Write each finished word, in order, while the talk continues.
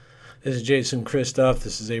This is Jason Christoff.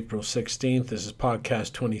 This is April 16th. This is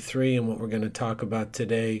podcast 23, and what we're going to talk about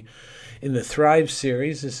today in the Thrive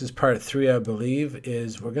series, this is part 3, I believe,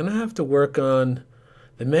 is we're going to have to work on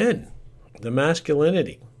the men, the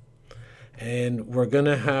masculinity. And we're going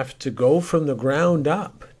to have to go from the ground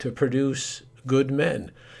up to produce good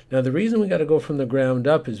men. Now, the reason we got to go from the ground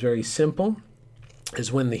up is very simple,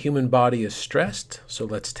 is when the human body is stressed. So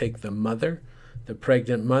let's take the mother, the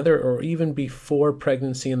pregnant mother, or even before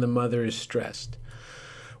pregnancy and the mother is stressed.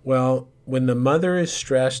 Well, when the mother is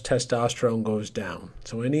stressed, testosterone goes down.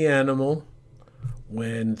 So any animal,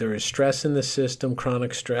 when there is stress in the system,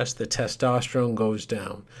 chronic stress, the testosterone goes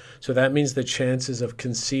down. So that means the chances of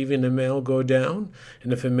conceiving a male go down.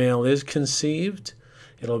 And if a male is conceived,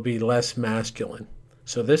 it'll be less masculine.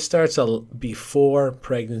 So this starts before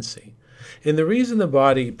pregnancy. And the reason the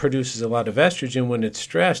body produces a lot of estrogen when it's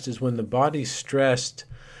stressed is when the body's stressed,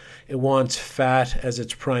 it wants fat as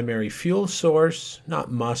its primary fuel source,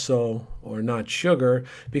 not muscle or not sugar,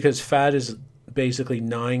 because fat is basically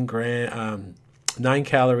 9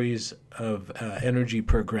 calories of energy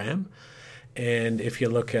per gram. And if you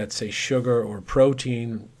look at, say, sugar or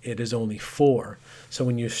protein, it is only 4. So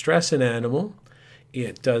when you stress an animal,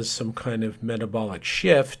 it does some kind of metabolic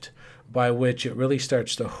shift by which it really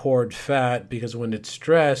starts to hoard fat, because when it's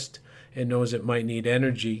stressed, it knows it might need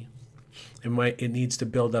energy. It needs to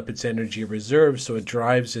build up its energy reserves, so it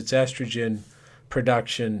drives its estrogen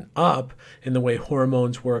production up. And the way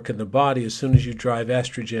hormones work in the body, as soon as you drive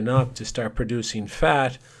estrogen up to start producing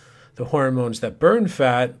fat, the hormones that burn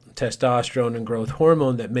fat, testosterone and growth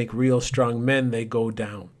hormone that make real strong men, they go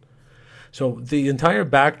down. So the entire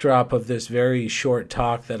backdrop of this very short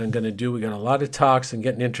talk that I'm going to do, we got a lot of talks and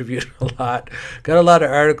getting interviewed a lot, got a lot of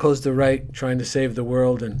articles to write, trying to save the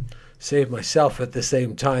world and save myself at the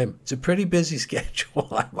same time. It's a pretty busy schedule,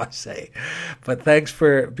 I must say. But thanks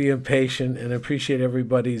for being patient, and I appreciate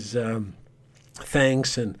everybody's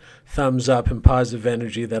thanks and thumbs up and positive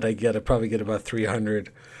energy that I get. I probably get about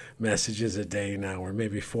 300 messages a day now, or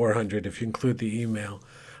maybe 400 if you include the email.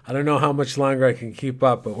 I don't know how much longer I can keep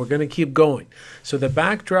up, but we're going to keep going. So the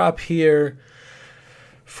backdrop here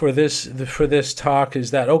for this talk is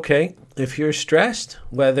that, okay, if you're stressed,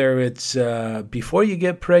 whether it's before you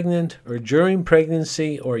get pregnant or during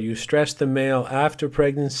pregnancy, or you stress the male after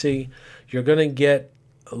pregnancy, you're going to get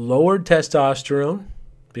lowered testosterone,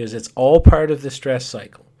 because it's all part of the stress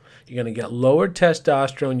cycle. You're going to get lowered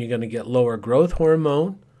testosterone, you're going to get lower growth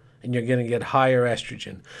hormone, and you're going to get higher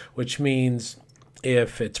estrogen, which means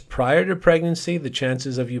if it's prior to pregnancy, the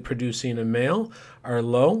chances of you producing a male are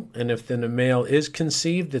low. And if then a male is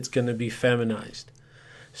conceived, it's going to be feminized.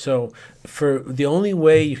 So for the only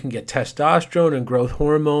way you can get testosterone and growth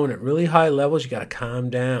hormone at really high levels, you got to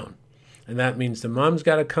calm down. And that means the mom's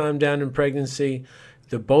got to calm down in pregnancy.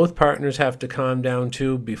 Both partners have to calm down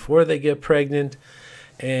too before they get pregnant.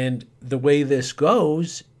 And the way this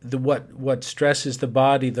goes, what stresses the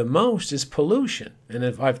body the most is pollution. And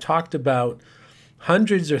if I've talked about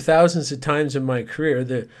hundreds or thousands of times in my career,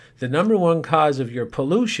 the number one cause of your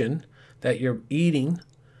pollution that you're eating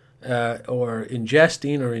or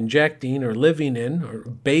ingesting or injecting or living in or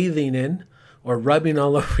bathing in or rubbing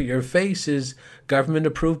all over your face is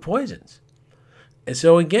government-approved poisons. And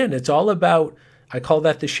so again, it's all about, I call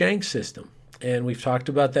that the Shank system. And we've talked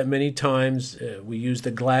about that many times. We used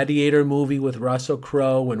the Gladiator movie with Russell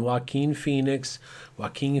Crowe and Joaquin Phoenix.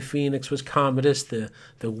 Joaquin Phoenix was Commodus, the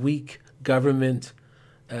weak government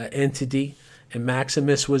entity, and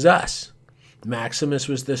Maximus was us. Maximus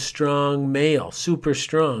was the strong male, super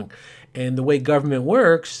strong. And the way government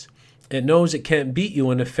works, it knows it can't beat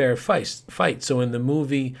you in a fair fight. So in the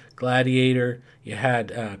movie Gladiator, you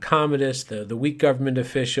had Commodus, the weak government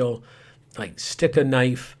official, like stick a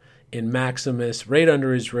knife in Maximus right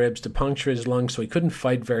under his ribs to puncture his lungs, so he couldn't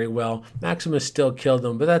fight very well. Maximus still killed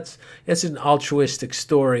him, but that's an altruistic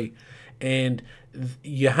story. And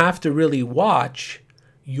you have to really watch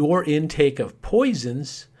your intake of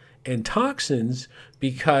poisons and toxins,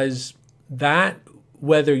 because that,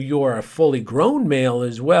 whether you're a fully grown male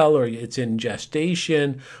as well, or it's in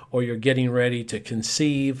gestation, or you're getting ready to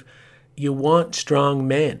conceive, you want strong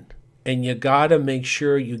men. And you got to make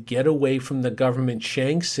sure you get away from the government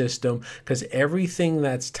Shank system, because everything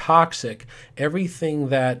that's toxic, everything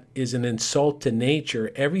that is an insult to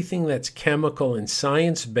nature, everything that's chemical and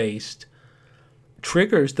science-based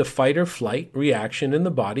triggers the fight or flight reaction in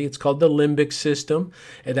the body. It's called the limbic system.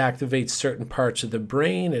 It activates certain parts of the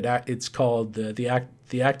brain. It's called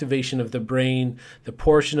the activation of the brain. The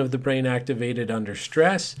portion of the brain activated under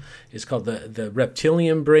stress is called the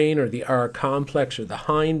reptilian brain, or the R complex, or the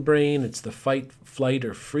hind brain. It's the fight, flight,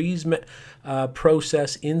 or freeze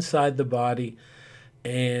process inside the body.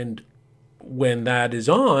 And when that is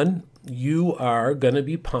on, you are going to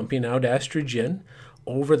be pumping out estrogen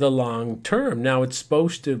over the long term. Now, it's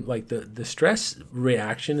supposed to, like the stress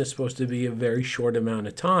reaction is supposed to be a very short amount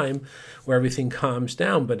of time where everything calms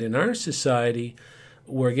down. But in our society,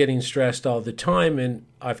 we're getting stressed all the time. And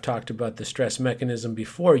I've talked about the stress mechanism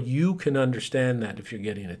before. You can understand that if you're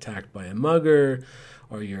getting attacked by a mugger,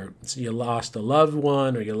 or you lost a loved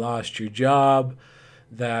one, or you lost your job,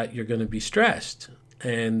 that you're going to be stressed.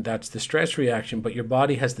 And that's the stress reaction. But your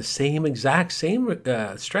body has the exact same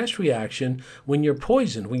stress reaction when you're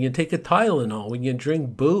poisoned, when you take a Tylenol, when you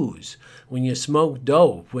drink booze, when you smoke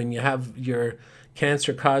dope, when you have your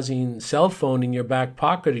cancer-causing cell phone in your back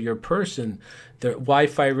pocket or your purse, and the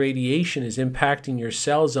Wi-Fi radiation is impacting your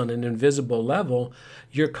cells on an invisible level.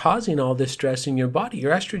 You're causing all this stress in your body.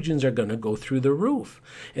 Your estrogens are going to go through the roof.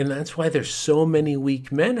 And that's why there's so many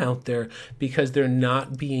weak men out there, because they're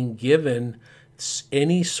not being given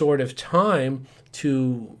any sort of time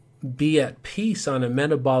to be at peace on a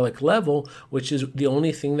metabolic level, which is the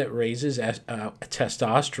only thing that raises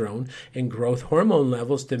testosterone and growth hormone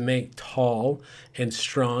levels to make tall and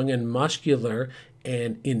strong and muscular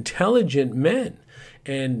and intelligent men.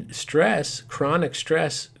 And stress, chronic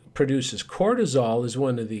stress, produces cortisol, is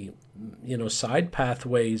one of the side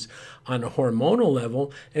pathways on a hormonal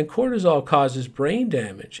level, and cortisol causes brain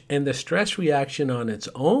damage. And the stress reaction on its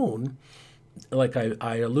own, like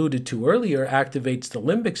I alluded to earlier, activates the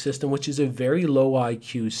limbic system, which is a very low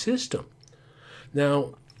IQ system.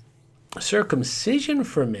 Now, circumcision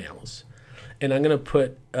for males, and I'm going to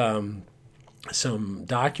put some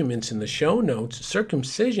documents in the show notes.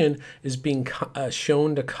 Circumcision is being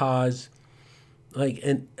shown to cause like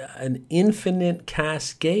an infinite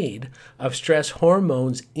cascade of stress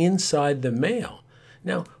hormones inside the male.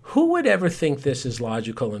 Now, who would ever think this is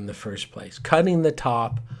logical in the first place? Cutting the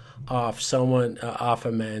top off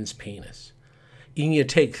a man's penis. And you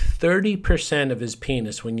take 30% of his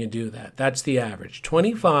penis when you do that. That's the average.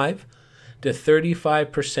 25 to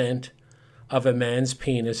 35% of a man's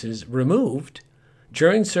penis is removed.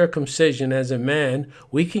 During circumcision, as a man,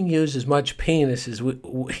 we can use as much penis as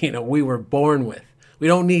we were born with. We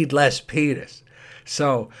don't need less penis.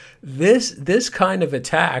 So this kind of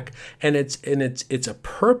attack, and it's a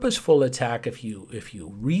purposeful attack. If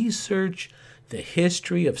you research the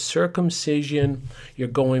history of circumcision, you're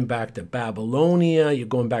going back to Babylonia, you're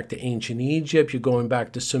going back to ancient Egypt, you're going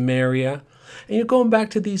back to Samaria, and you're going back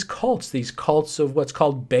to these cults of what's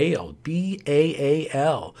called Baal,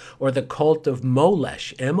 Baal, or the cult of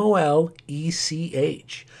Molech,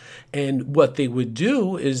 Molech. And what they would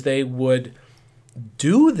do is they would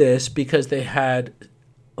do this because they had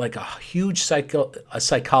like a huge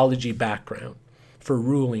psychology background for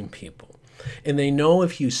ruling people. And they know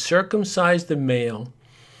if you circumcise the male,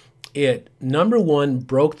 it, number one,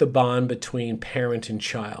 broke the bond between parent and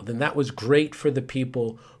child. And that was great for the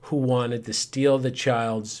people who wanted to steal the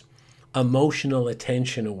child's emotional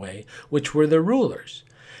attention away, which were the rulers.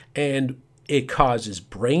 And it causes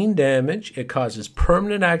brain damage. It causes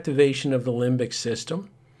permanent activation of the limbic system,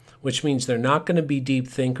 which means they're not going to be deep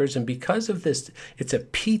thinkers. And because of this, it's a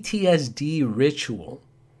PTSD ritual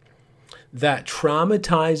that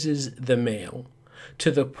traumatizes the male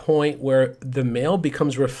to the point where the male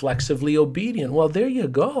becomes reflexively obedient. Well, there you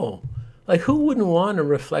go. Like, who wouldn't want a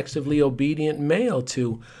reflexively obedient male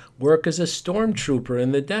to work as a stormtrooper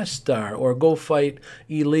in the Death Star, or go fight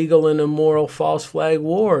illegal and immoral false flag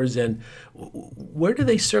wars? And where do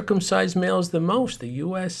they circumcise males the most? The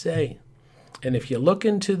USA. And if you look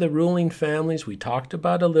into the ruling families, we talked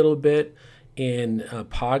about a little bit in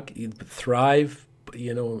Thrive,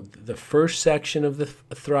 the first section of the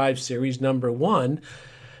Thrive series, number 1,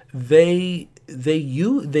 they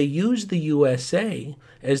use the USA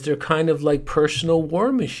as their kind of like personal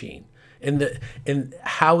war machine, and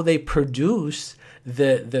how they produce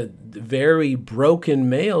the very broken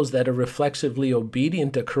males that are reflexively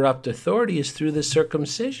obedient to corrupt authority is through the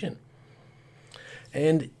circumcision.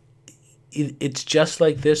 And it's just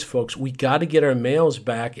like this, folks. We got to get our males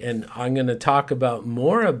back, and I'm going to talk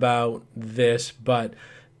more about this, but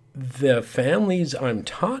the families I'm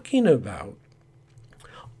talking about,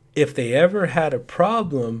 if they ever had a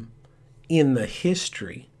problem in the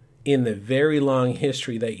history, in the very long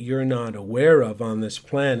history that you're not aware of on this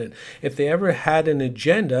planet, if they ever had an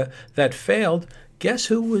agenda that failed, Guess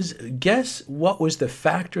what was the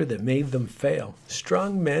factor that made them fail?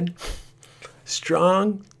 Strong men.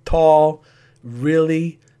 Strong, tall,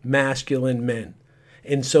 really masculine men.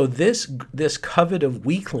 And so this covet of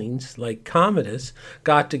weaklings like Commodus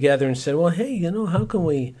got together and said, well, hey,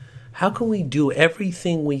 how can we do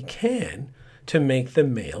everything we can to make the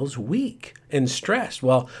males weak and stressed?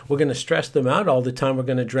 Well, we're going to stress them out all the time. We're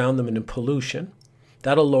going to drown them in pollution.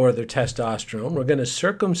 That'll lower their testosterone. We're going to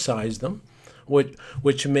circumcise them,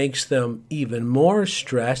 which makes them even more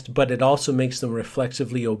stressed, but it also makes them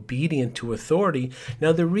reflexively obedient to authority.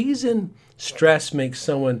 Now, the reason stress makes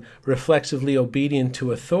someone reflexively obedient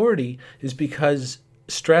to authority is because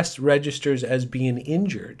stress registers as being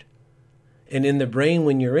injured. And in the brain,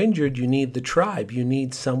 when you're injured, you need the tribe. You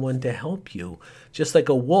need someone to help you. Just like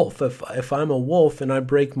a wolf. If I'm a wolf and I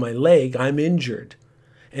break my leg, I'm injured.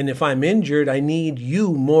 And if I'm injured, I need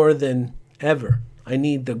you more than ever. I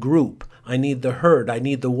need the group. I need the herd. I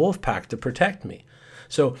need the wolf pack to protect me.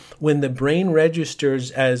 So when the brain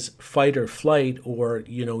registers as fight or flight, or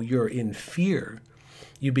you're in fear,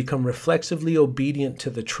 you become reflexively obedient to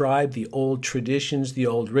the tribe, the old traditions, the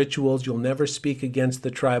old rituals. You'll never speak against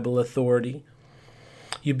the tribal authority.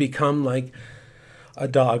 You become like a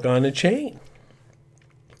dog on a chain.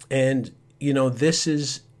 And this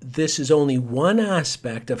is only one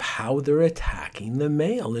aspect of how they're attacking the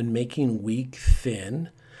male and making weak, thin,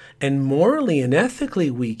 and morally and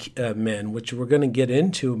ethically weak men, which we're going to get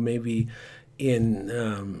into maybe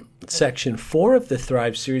in section 4 of the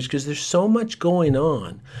Thrive series, because there's so much going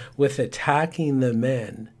on with attacking the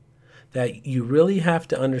men that you really have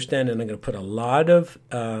to understand. And I'm going to put a lot of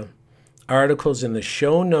articles in the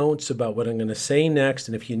show notes about what I'm going to say next.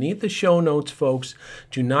 And if you need the show notes, folks,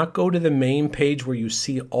 do not go to the main page where you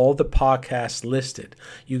see all the podcasts listed.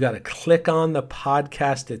 You got to click on the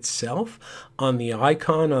podcast itself, on the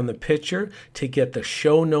icon, on the picture, to get the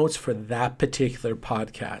show notes for that particular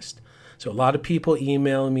podcast. So a lot of people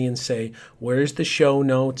email me and say, where's the show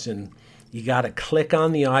notes? And you got to click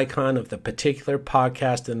on the icon of the particular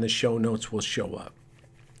podcast and the show notes will show up.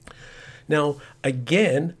 Now,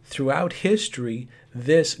 again, throughout history,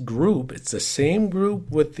 this group, it's the same group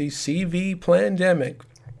with the CV pandemic,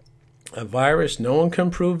 a virus no one can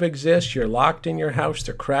prove exists. You're locked in your house.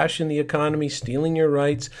 They're crashing the economy, stealing your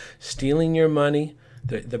rights, stealing your money.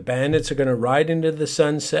 The bandits are going to ride into the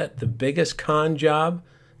sunset. The biggest con job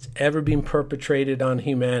that's ever been perpetrated on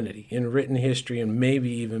humanity in written history and maybe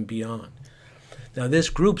even beyond. Now, this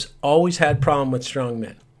group's always had problem with strong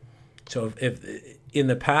men. So if in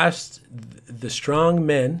the past, the strong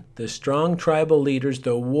men, the strong tribal leaders,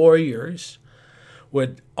 the warriors,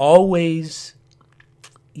 would always,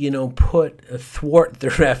 thwart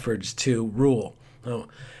their efforts to rule.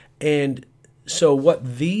 And so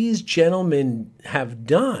what these gentlemen have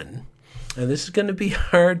done, and this is going to be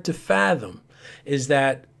hard to fathom, is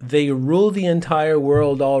that they rule the entire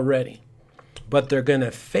world already, but they're going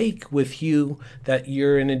to fake with you that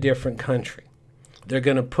you're in a different country. They're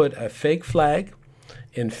going to put a fake flag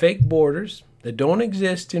in fake borders that don't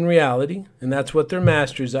exist in reality, and that's what they're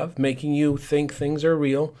masters of, making you think things are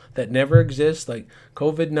real that never exist, like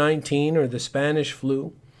COVID-19 or the Spanish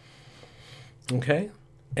flu. Okay?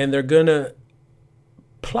 And they're going to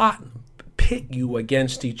pit you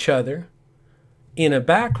against each other. In a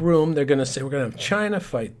back room, they're going to say, we're going to have China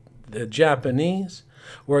fight the Japanese.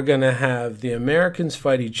 We're going to have the Americans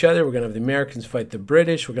fight each other. We're going to have the Americans fight the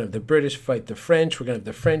British. We're going to have the British fight the French. We're going to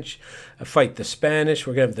have the French fight the Spanish.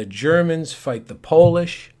 We're going to have the Germans fight the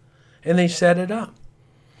Polish. And they set it up.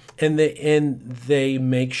 And they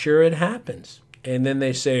make sure it happens. And then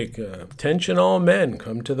they say, attention all men,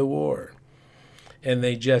 come to the war. And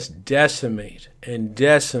they just decimate and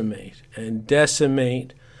decimate and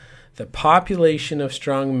decimate the population of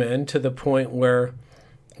strong men to the point where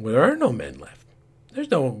there are no men left. There's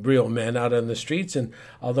no real men out on the streets. And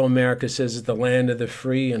although America says it's the land of the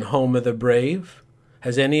free and home of the brave,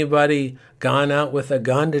 has anybody gone out with a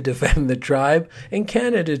gun to defend the tribe? In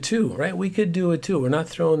Canada too, right? We could do it too. We're not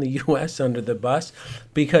throwing the U.S. under the bus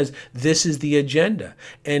because this is the agenda.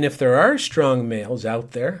 And if there are strong males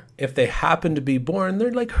out there, if they happen to be born, they're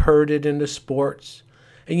like herded into sports.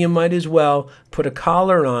 And you might as well put a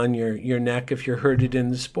collar on your neck if you're herded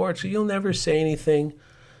into sports. So you'll never say anything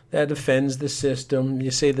that offends the system.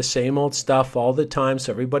 You say the same old stuff all the time,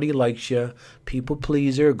 so everybody likes you. People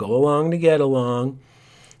pleaser, go along to get along.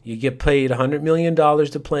 You get paid $100 million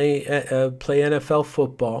to play NFL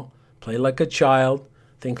football. Play like a child,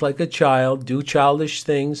 think like a child, do childish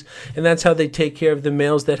things, and that's how they take care of the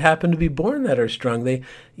males that happen to be born that are strong.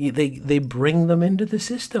 They bring them into the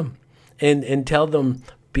system and tell them,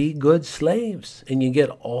 be good slaves, and you get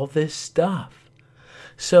all this stuff.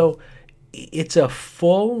 So it's a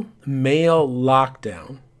full male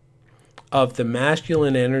lockdown of the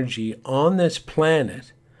masculine energy on this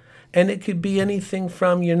planet. And it could be anything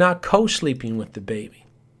from you're not co-sleeping with the baby.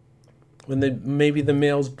 When maybe the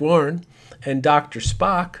male's born and Dr.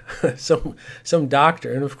 Spock, some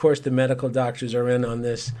doctor, and of course the medical doctors are in on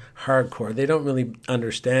this hardcore. They don't really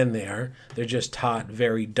understand they're just taught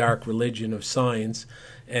very dark religion of science.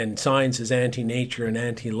 And science is anti-nature and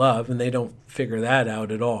anti-love, and they don't figure that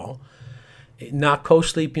out at all. Not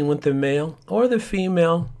co-sleeping with the male or the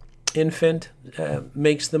female infant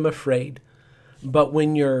makes them afraid. But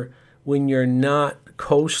when you're not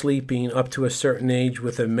co-sleeping up to a certain age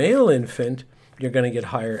with a male infant, you're going to get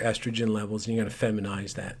higher estrogen levels and you're going to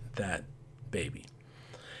feminize that baby.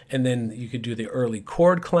 And then you could do the early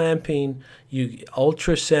cord clamping,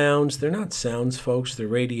 ultrasounds. They're not sounds, folks, they're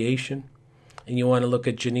radiation. And you want to look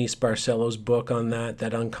at Janice Barcelo's book on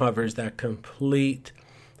that uncovers that complete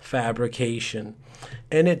fabrication.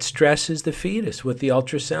 And it stresses the fetus. With the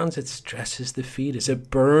ultrasounds, it stresses the fetus.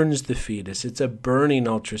 It burns the fetus. It's a burning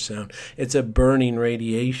ultrasound. It's a burning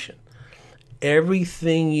radiation.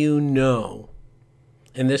 Everything you know,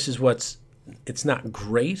 and this is it's not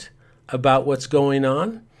great about what's going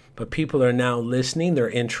on, but people are now listening. They're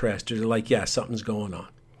interested. They're like, yeah, something's going on.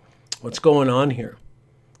 What's going on here?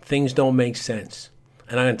 Things don't make sense.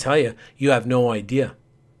 And I'm going to tell you, you have no idea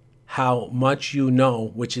how much you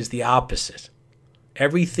know, which is the opposite.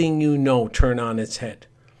 Everything you know turn on its head.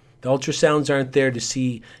 The ultrasounds aren't there to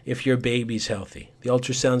see if your baby's healthy. The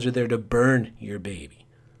ultrasounds are there to burn your baby.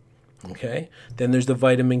 Okay? Then there's the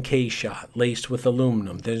vitamin K shot laced with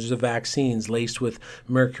aluminum. There's the vaccines laced with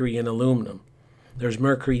mercury and aluminum. There's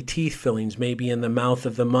mercury teeth fillings maybe in the mouth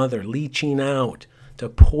of the mother leaching out to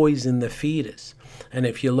poison the fetus. And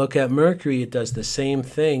if you look at mercury, it does the same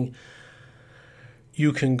thing.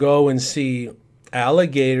 You can go and see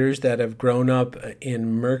alligators that have grown up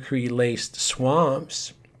in mercury-laced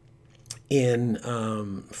swamps in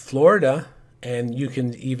Florida, and you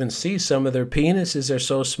can even see some of their penises are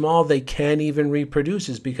so small they can't even reproduce.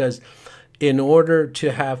 It's because in order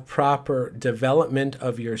to have proper development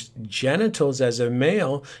of your genitals as a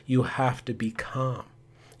male, you have to be calm.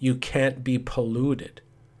 You can't be polluted.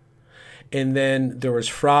 And then there was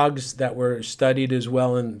frogs that were studied as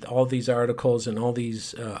well, and all these articles and all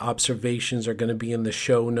these observations are going to be in the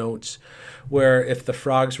show notes, where if the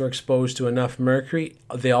frogs were exposed to enough mercury,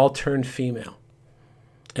 they all turned female.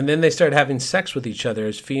 And then they started having sex with each other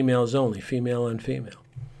as females only, female and female.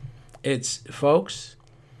 Folks,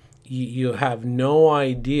 you have no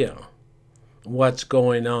idea what's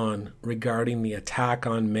going on regarding the attack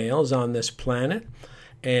on males on this planet.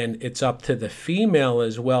 And it's up to the female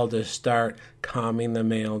as well to start calming the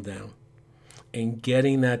male down and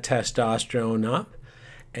getting that testosterone up.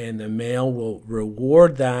 And the male will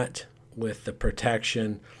reward that with the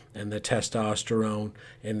protection and the testosterone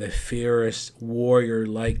and the fierce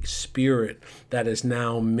warrior-like spirit that is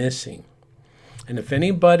now missing. And if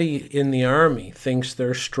anybody in the Army thinks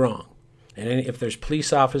they're strong, and if there's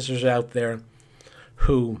police officers out there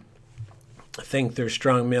who think they're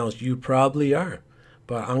strong males, you probably are.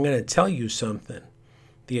 But I'm going to tell you something.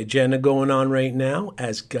 The agenda going on right now,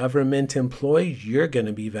 as government employees, you're going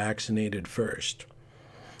to be vaccinated first.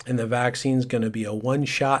 And the vaccine's going to be a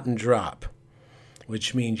one-shot and drop,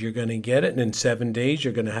 which means you're going to get it, and in 7 days,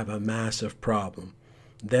 you're going to have a massive problem.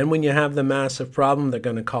 Then when you have the massive problem, they're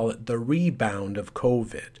going to call it the rebound of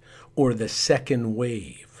COVID, or the second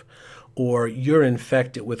wave, or you're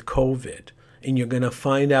infected with COVID, and you're going to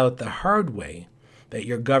find out the hard way that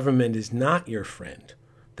your government is not your friend.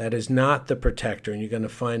 That is not the protector, and you're going to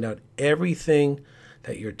find out everything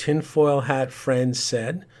that your tinfoil hat friend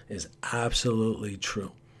said is absolutely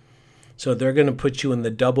true. So they're going to put you in the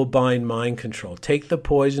double bind mind control. Take the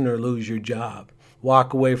poison or lose your job.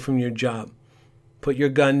 Walk away from your job. Put your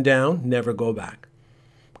gun down, never go back.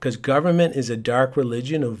 Because government is a dark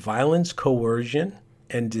religion of violence, coercion,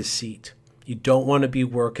 and deceit. You don't want to be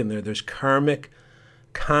working there. There's karmic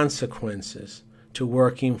consequences to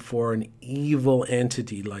working for an evil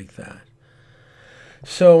entity like that.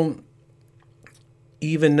 So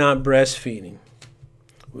even not breastfeeding,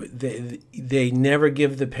 they never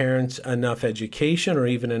give the parents enough education or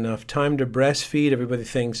even enough time to breastfeed. Everybody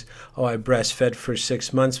thinks, oh, I breastfed for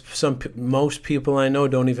 6 months. Most people I know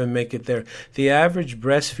don't even make it there. The average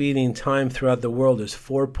breastfeeding time throughout the world is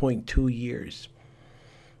 4.2 years.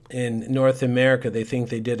 In North America, they think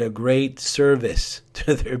they did a great service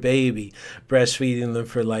to their baby, breastfeeding them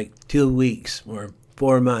for like 2 weeks or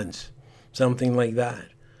 4 months, something like that.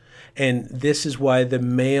 And this is why the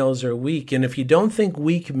males are weak. And if you don't think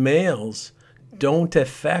weak males don't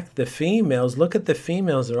affect the females. Look at the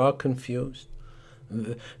females. They're all confused.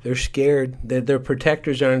 They're scared that their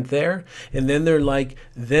protectors aren't there. And then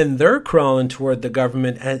they're crawling toward the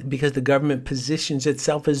government because the government positions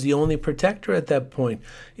itself as the only protector at that point.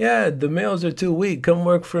 Yeah, the males are too weak. Come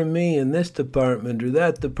work for me in this department or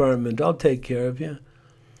that department. I'll take care of you.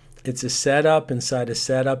 It's a setup inside a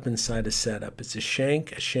setup inside a setup. It's a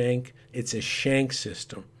shank. It's a shank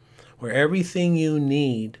system where everything you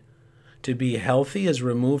need to be healthy is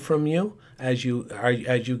removed from you as you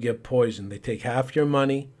get poisoned. They take half your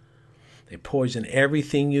money. They poison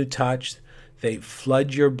everything you touch. They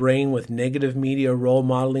flood your brain with negative media role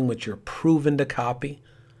modeling, which you're proven to copy.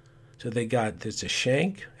 So there's a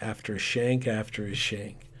shank after a shank after a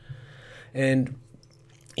shank. And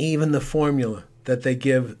even the formula that they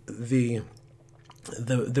give the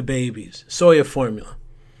babies, soya formula.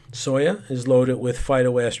 Soya is loaded with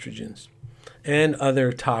phytoestrogens and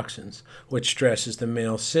other toxins, which stresses the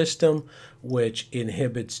male system, which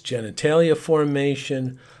inhibits genitalia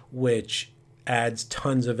formation, which adds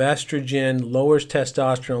tons of estrogen, lowers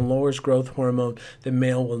testosterone, lowers growth hormone. The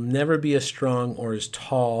male will never be as strong or as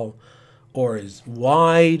tall or as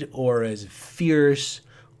wide or as fierce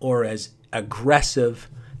or as aggressive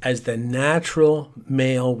as the natural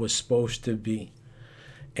male was supposed to be.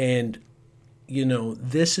 And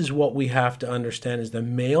this is what we have to understand is the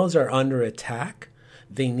males are under attack.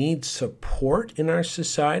 They need support in our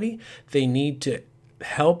society. They need to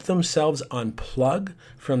help themselves unplug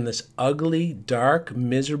from this ugly, dark,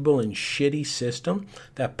 miserable, and shitty system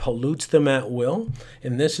that pollutes them at will.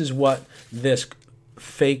 And this is what this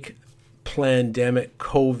fake pandemic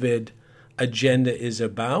COVID agenda is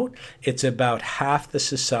about. It's about half the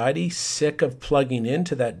society sick of plugging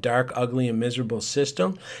into that dark, ugly, and miserable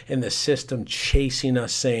system, and the system chasing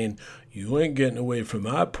us saying, you ain't getting away from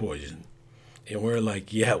our poison. And we're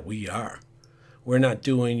like, yeah, we are. We're not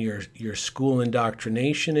doing your school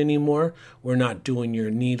indoctrination anymore. We're not doing your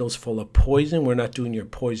needles full of poison. We're not doing your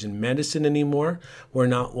poison medicine anymore. We're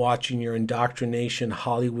not watching your indoctrination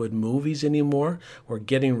Hollywood movies anymore. We're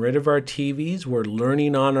getting rid of our TVs. We're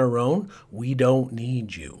learning on our own. We don't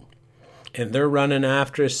need you. And they're running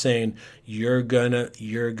after us saying, you're gonna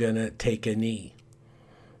take a knee.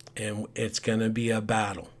 And it's gonna be a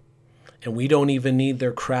battle. And we don't even need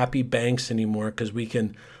their crappy banks anymore because we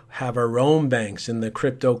can have our own banks in the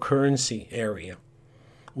cryptocurrency area.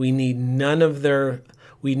 We need none of their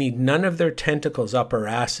tentacles up our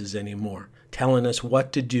asses anymore, telling us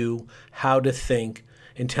what to do, how to think,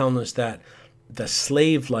 and telling us that the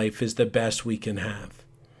slave life is the best we can have.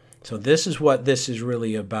 So this is what this is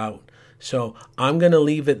really about. So I'm going to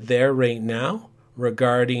leave it there right now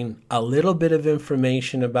regarding a little bit of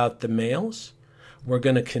information about the males. We're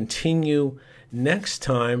going to continue next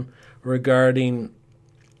time regarding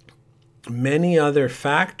many other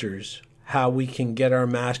factors, how we can get our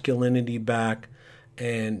masculinity back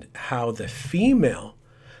and how the female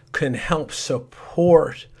can help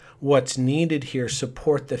support what's needed here,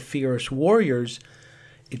 support the fierce warriors.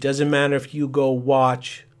 It doesn't matter if you go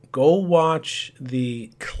watch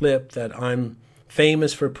the clip that I'm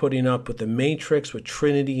famous for putting up with the Matrix with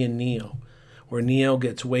Trinity and Neo, where Neo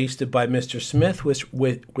gets wasted by Mr. Smith,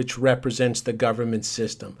 which represents the government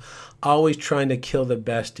system, always trying to kill the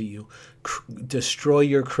best of you, destroy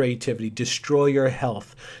your creativity, destroy your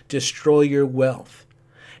health, destroy your wealth.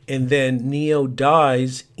 And then Neo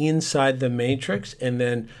dies inside the Matrix, and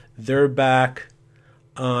then they're back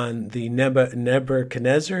on the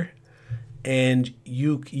Nebuchadnezzar, and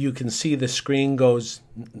you can see the screen goes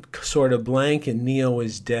sort of blank, and Neo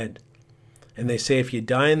is dead. And they say if you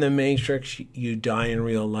die in the Matrix, you die in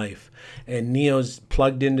real life. And Neo's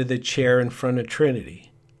plugged into the chair in front of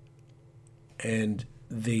Trinity. And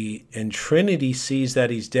Trinity sees that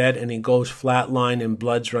he's dead, and he goes flatline and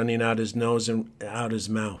blood's running out his nose and out his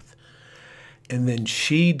mouth. And then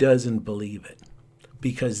she doesn't believe it,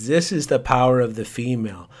 because this is the power of the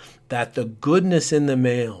female, that the goodness in the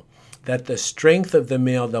male, that the strength of the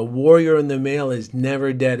male, the warrior in the male is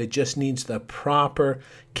never dead. It just needs the proper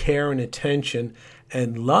care and attention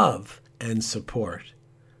and love and support.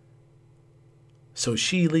 So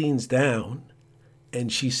she leans down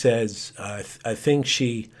and she says, I think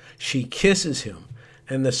she kisses him,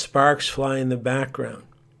 and the sparks fly in the background.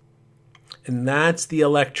 And that's the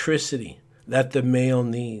electricity that the male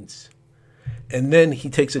needs. And then he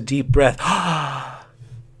takes a deep breath.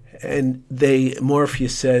 And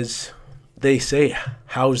Morpheus says, they say,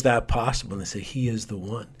 how's that possible? And they say, he is the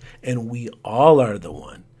one. And we all are the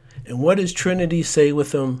one. And what does Trinity say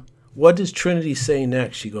with him? What does Trinity say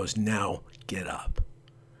next? She goes, now get up.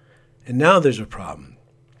 And now there's a problem.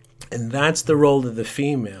 And that's the role of the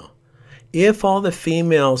female, If all the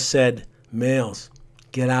females said, males,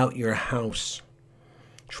 get out your house,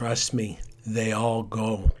 trust me, they all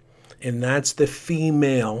go. And that's the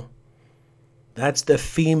female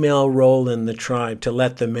role in the tribe, to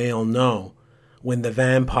let the male know when the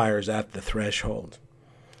vampire's at the threshold.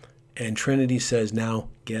 And Trinity says, now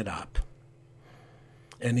get up.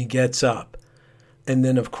 And he gets up. And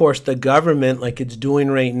then, of course, the government, like it's doing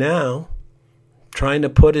right now, trying to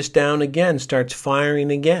put us down again, starts firing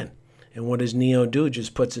again. And what does Neo do?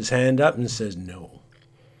 Just puts his hand up and says, no.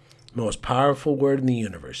 Most powerful word in the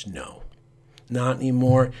universe, no. Not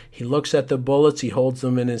anymore. He looks at the bullets, he holds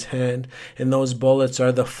them in his hand, and those bullets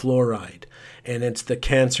are the fluoride. And it's the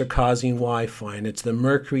cancer-causing Wi-Fi, and it's the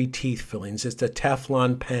mercury teeth fillings, it's the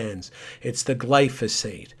Teflon pans, it's the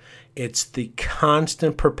glyphosate, it's the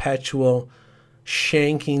constant, perpetual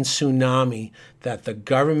shanking tsunami that the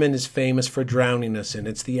government is famous for drowning us in.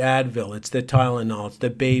 It's the Advil, it's the Tylenol, it's the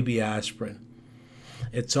baby aspirin.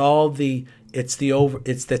 It's the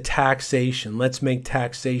taxation. Let's make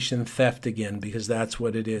taxation theft again, because that's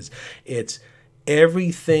what it is. It's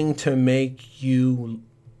everything to make you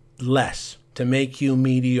less, to make you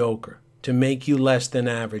mediocre, to make you less than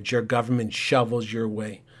average. Your government shovels your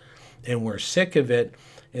way. And we're sick of it.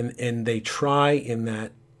 And they try, in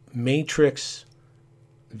that Matrix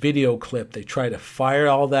video clip, they try to fire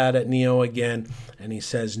all that at Neo again. And he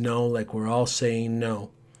says no, like we're all saying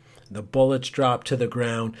no. The bullets drop to the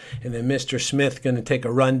ground, and then Mr. Smith going to take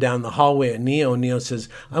a run down the hallway at Neo. Neo says,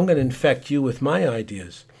 I'm going to infect you with my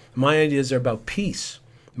ideas. My ideas are about peace.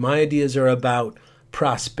 My ideas are about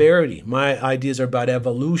prosperity. My ideas are about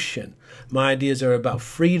evolution. My ideas are about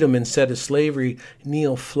freedom instead of slavery.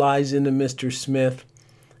 Neo flies into Mr. Smith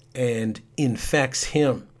and infects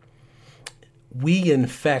him. We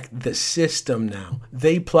infect the system now.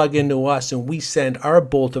 They plug into us, and we send our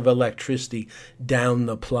bolt of electricity down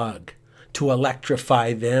the plug to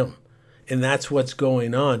electrify them. And that's what's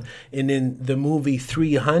going on. And in the movie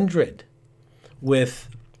 300, when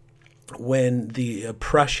the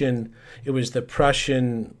Prussian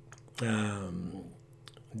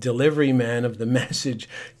delivery man of the message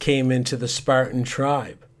came into the Spartan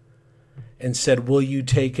tribe and said, will you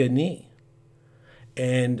take a knee?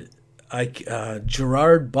 And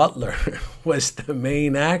Gerard Butler was the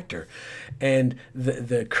main actor, and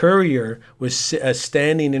the courier was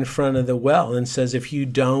standing in front of the well and says, if you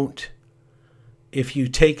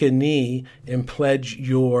take a knee and pledge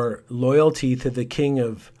your loyalty to the king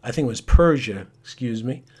of, I think it was Persia,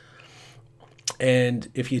 and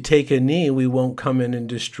if you take a knee, we won't come in and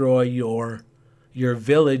destroy your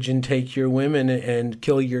village and take your women and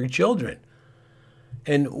kill your children.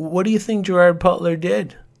 And what do you think Gerard Butler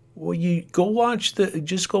did? Well, you go watch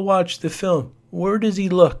the film. Where does he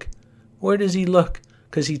look?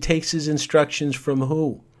 Because he takes his instructions from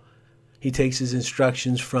who? He takes his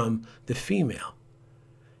instructions from the female.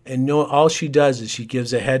 And all she does is she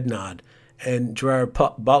gives a head nod. And Gerard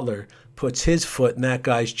Butler puts his foot in that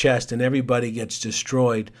guy's chest, and everybody gets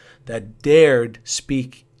destroyed that dared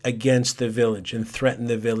speak against the village and threaten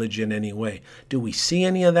the village in any way. Do we see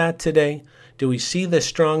any of that today? Do we see the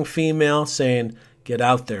strong female saying, get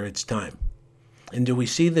out there, it's time? And do we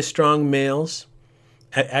see the strong males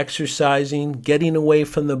exercising, getting away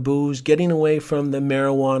from the booze, getting away from the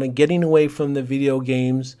marijuana, getting away from the video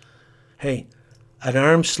games? Hey, an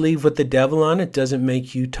arm sleeve with the devil on it doesn't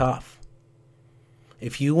make you tough.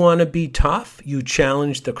 If you want to be tough, you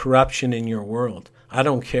challenge the corruption in your world. I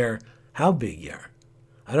don't care how big you are.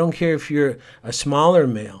 I don't care if you're a smaller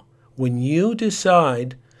male. When you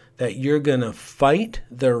decide that you're going to fight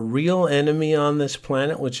the real enemy on this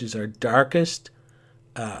planet, which is our darkest,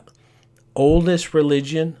 oldest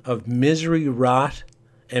religion of misery, rot,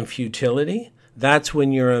 and futility, that's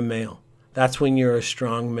when you're a male. That's when you're a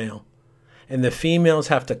strong male. And the females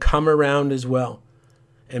have to come around as well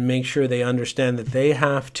and make sure they understand that they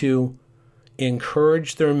have to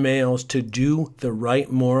encourage their males to do the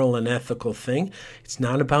right moral and ethical thing. It's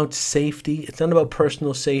not about safety. It's not about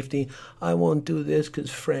personal safety. I won't do this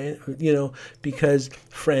because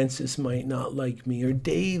Francis might not like me, or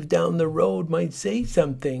Dave down the road might say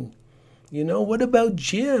something. What about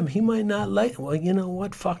Jim? He might not like. Well, you know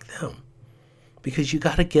what? Fuck them. Because you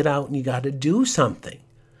got to get out and you got to do something.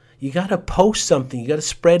 You got to post something. You got to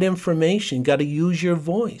spread information. You got to use your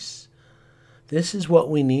voice. This is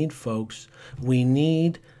what we need, folks. We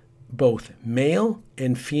need both male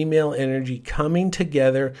and female energy coming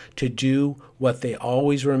together to do what they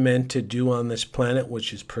always were meant to do on this planet,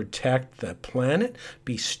 which is protect the planet,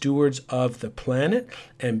 be stewards of the planet,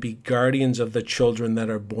 and be guardians of the children that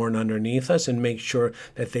are born underneath us, and make sure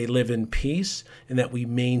that they live in peace and that we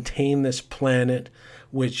maintain this planet,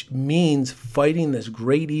 which means fighting this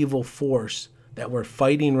great evil force that we're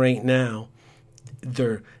fighting right now.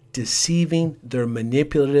 They're deceiving, they're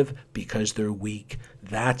manipulative because they're weak.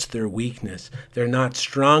 That's their weakness. They're not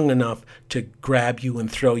strong enough to grab you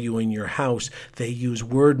and throw you in your house. They use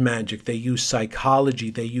word magic. They use psychology.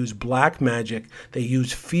 They use black magic. They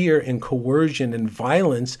use fear and coercion and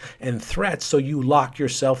violence and threats so you lock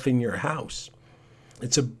yourself in your house.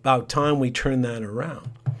 It's about time we turn that around.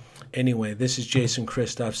 Anyway, this is Jason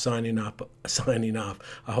Christoff signing off.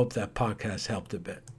 I hope that podcast helped a bit.